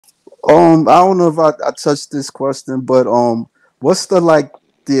I don't know if I touched this question, but what's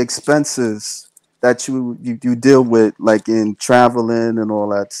the expenses that you deal with, like in traveling and all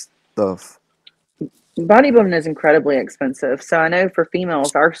that stuff? Bodybuilding is incredibly expensive. So I know for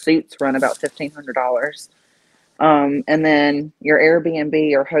females, our suits run about $1,500. And then your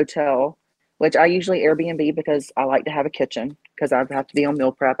Airbnb or hotel, which I usually Airbnb because I like to have a kitchen because I have to be on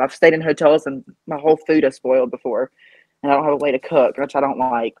meal prep. I've stayed in hotels and my whole food is spoiled before, and I don't have a way to cook, which I don't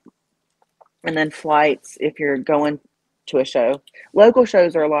like. And then flights if you're going to a show. Local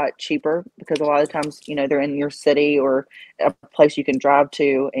shows are a lot cheaper because a lot of times, they're in your city or a place you can drive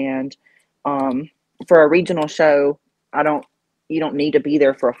to. And um, for a regional show, I don't you don't need to be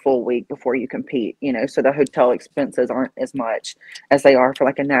there for a full week before you compete, so the hotel expenses aren't as much as they are for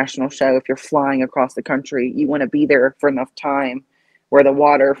like a national show. If you're flying across the country, you want to be there for enough time where the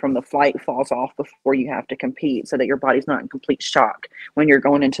water from the flight falls off before you have to compete so that your body's not in complete shock when you're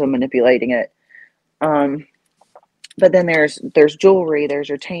going into manipulating it. um, but then there's jewelry, there's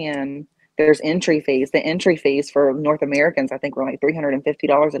your tan, there's entry fees. The entry fees for North Americans, I think, were like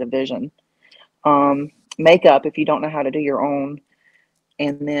 $350 a division. Makeup if you don't know how to do your own,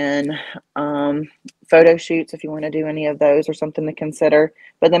 and then photo shoots if you want to do any of those or something to consider.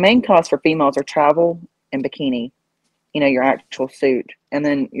 But the main cost for females are travel and bikini. Your actual suit, and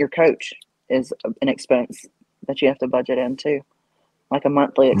then your coach is an expense that you have to budget into, like a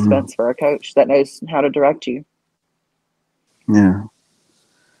monthly Mm, expense for a coach that knows how to direct you. yeah.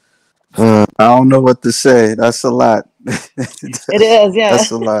 I don't know what to say. That's a lot. It is, yeah.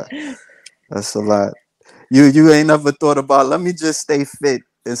 That's a lot. That's a lot. You ain't never thought about, let me just stay fit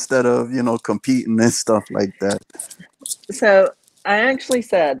instead of competing and stuff like that. So I actually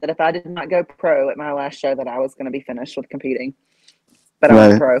said that if I did not go pro at my last show, that I was going to be finished with competing. But I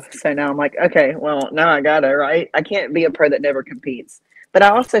went Right. pro. So now I'm like, okay, well, now I got it, right? I can't be a pro that never competes. But I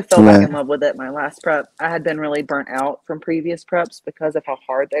also fell back Right. in love with it my last prep. I had been really burnt out from previous preps because of how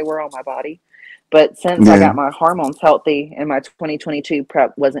hard they were on my body. But since I Yeah. got my hormones healthy and my 2022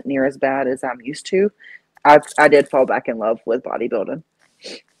 prep wasn't near as bad as I'm used to, I did fall back in love with bodybuilding.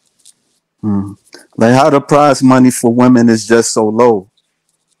 Mm. Like how the prize money for women is just so low.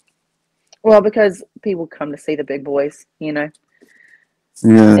 Well, because people come to see the big boys.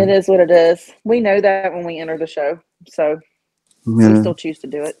 Yeah. It is what it is. We know that when we enter the show. So we still Yeah. choose to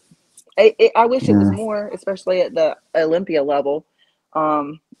do it. I wish it was Yeah. more, especially at the Olympia level,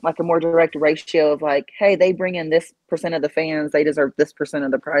 like a more direct ratio of like, hey, they bring in this percent of the fans, they deserve this percent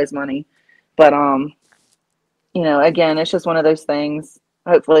of the prize money. But again, it's just one of those things.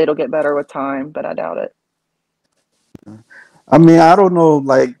 Hopefully, it'll get better with time, but I doubt it. I mean, I don't know,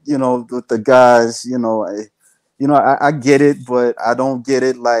 like, with the guys, I get it, but I don't get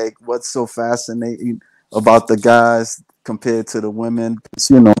it. Like, what's so fascinating about the guys compared to the women?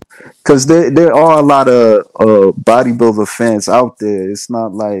 Because there are a lot of bodybuilder fans out there. It's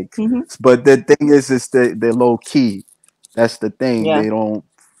not like, Hmm. but the thing is they're low key. That's the thing. Yeah. They don't.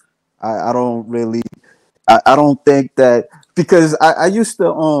 I don't really. I don't think that, because I used to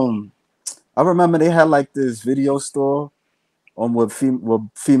I remember they had like this video store with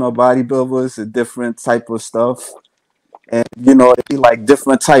female bodybuilders and different type of stuff. And it'd be like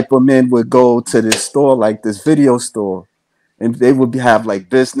different type of men would go to this store, like this video store, and they would have like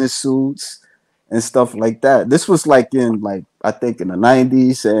business suits and stuff like that. This was like in, like, I think in the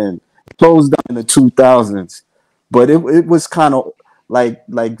 90s, and closed down in the 2000s. But it was kind of like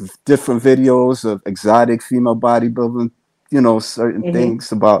different videos of exotic female bodybuilding, certain Hmm.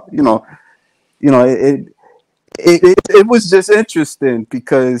 things about, you know, it, it was just interesting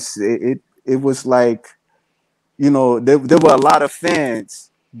because it was like, there were a lot of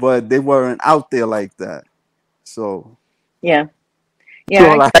fans, but they weren't out there like that. So Yeah. that's Yeah, I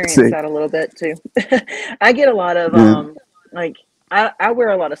all I experienced say. that a little bit too. I get a lot of Yeah. like I wear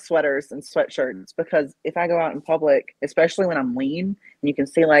a lot of sweaters and sweatshirts because if I go out in public, especially when I'm lean and you can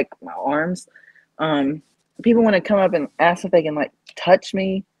see like my arms, um, people want to come up and ask if they can like touch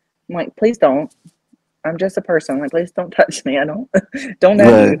me. I'm like, please don't. I'm just a person. Like, please don't touch me. I don't don't know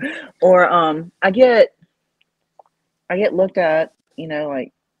you. Right. Or I get looked at,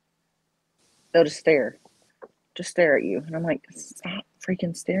 like they'll just stare at you, and I'm like, stop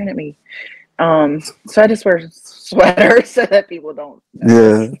freaking staring at me. So I just wear sweaters so that people don't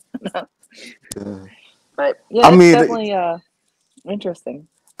notice. Yeah. Yeah. But yeah, I it's mean, definitely interesting.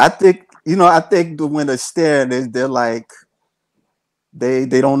 I think when they're staring, they're like, they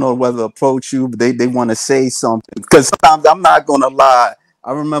don't know whether to approach you, but they want to say something. Because sometimes, I'm not gonna lie,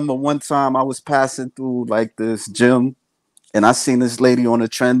 I remember one time I was passing through like this gym, and I seen this lady on a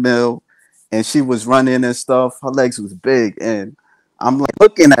treadmill, and she was running and stuff. Her legs was big, and I'm like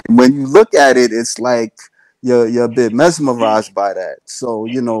looking at when you look at it, it's like you're a bit mesmerized by that. So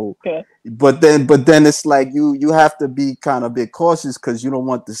Yeah. but then it's like you have to be kind of a bit cautious because you don't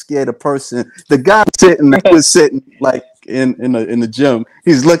want to scare the person. The guy sitting that Right. was sitting like in the gym,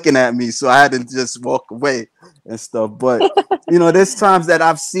 he's looking at me, so I had to just walk away and stuff. But there's times that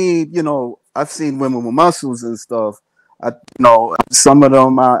I've seen women with muscles and stuff. Some of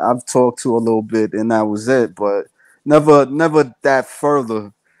them I've talked to a little bit, and that was it. But never that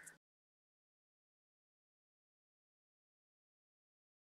further.